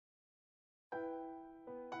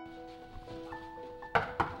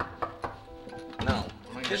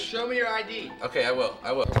Just show me your ID. Okay, I will.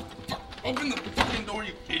 Open the fucking door,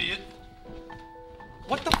 you idiot.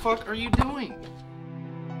 What the fuck are you doing?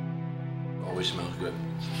 Always smells good.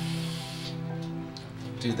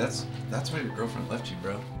 Dude, that's why your girlfriend left you,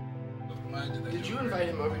 bro. Did you invite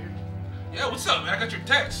him over here? Yeah, what's up, man? I got your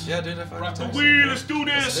text. Yeah, dude, I Rock the fucking wheel, let's do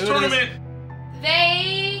this tournament.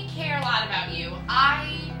 They care a lot about you.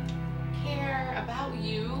 I care about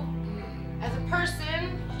you as a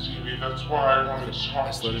person. TV, that's why I wanted to talk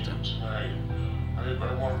to slowed you it down. tonight.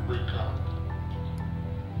 I want to break up.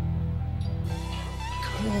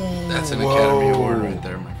 That's an Academy Award right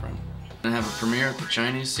there, my friend. We're gonna have a premiere at the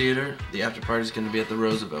Chinese Theater. The after party's gonna be at the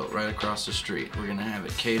Roosevelt, right across the street. We're gonna have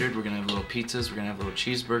it catered. We're gonna have little pizzas. We're gonna have little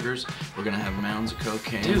cheeseburgers. We're gonna have mounds of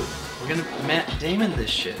cocaine. Dude, we're gonna Matt Damon this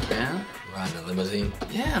shit, man. Riding a limousine.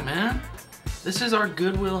 Yeah, man. This is our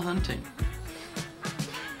Goodwill Hunting.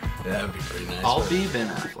 Yeah, that would be pretty nice. I'll be Ben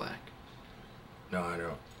Affleck. No, I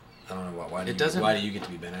don't. I don't know why. Why do you get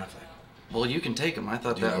to be Ben Affleck? Well, you can take him. I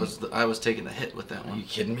thought that was I was taking the hit with that Are one. you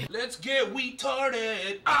kidding me? Let's get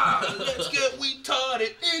retarded. Let's get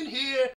retarded in here.